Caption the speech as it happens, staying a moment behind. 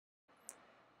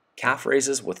Calf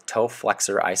raises with toe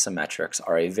flexor isometrics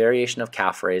are a variation of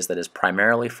calf raise that is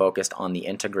primarily focused on the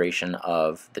integration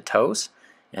of the toes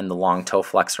and the long toe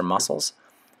flexor muscles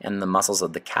and the muscles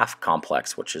of the calf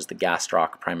complex, which is the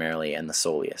gastroc primarily and the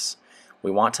soleus. We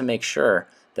want to make sure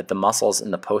that the muscles in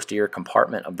the posterior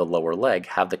compartment of the lower leg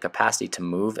have the capacity to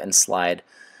move and slide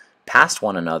past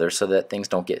one another so that things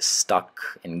don't get stuck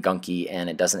and gunky and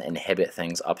it doesn't inhibit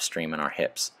things upstream in our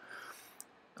hips.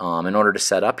 In order to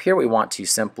set up here, we want to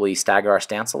simply stagger our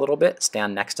stance a little bit,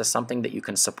 stand next to something that you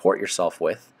can support yourself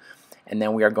with, and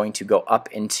then we are going to go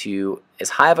up into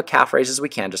as high of a calf raise as we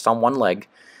can, just on one leg,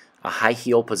 a high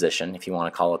heel position, if you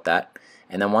want to call it that.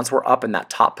 And then once we're up in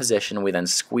that top position, we then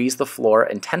squeeze the floor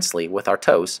intensely with our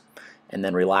toes, and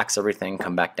then relax everything,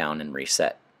 come back down, and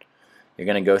reset. You're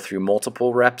going to go through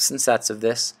multiple reps and sets of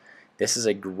this. This is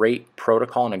a great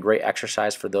protocol and a great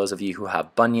exercise for those of you who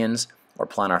have bunions or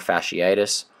plantar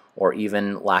fasciitis, or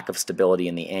even lack of stability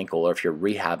in the ankle, or if you're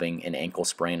rehabbing an ankle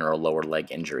sprain or a lower leg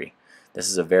injury. This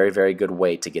is a very, very good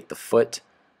way to get the foot,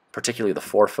 particularly the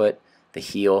forefoot, the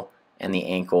heel, and the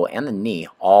ankle, and the knee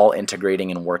all integrating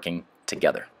and working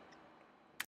together.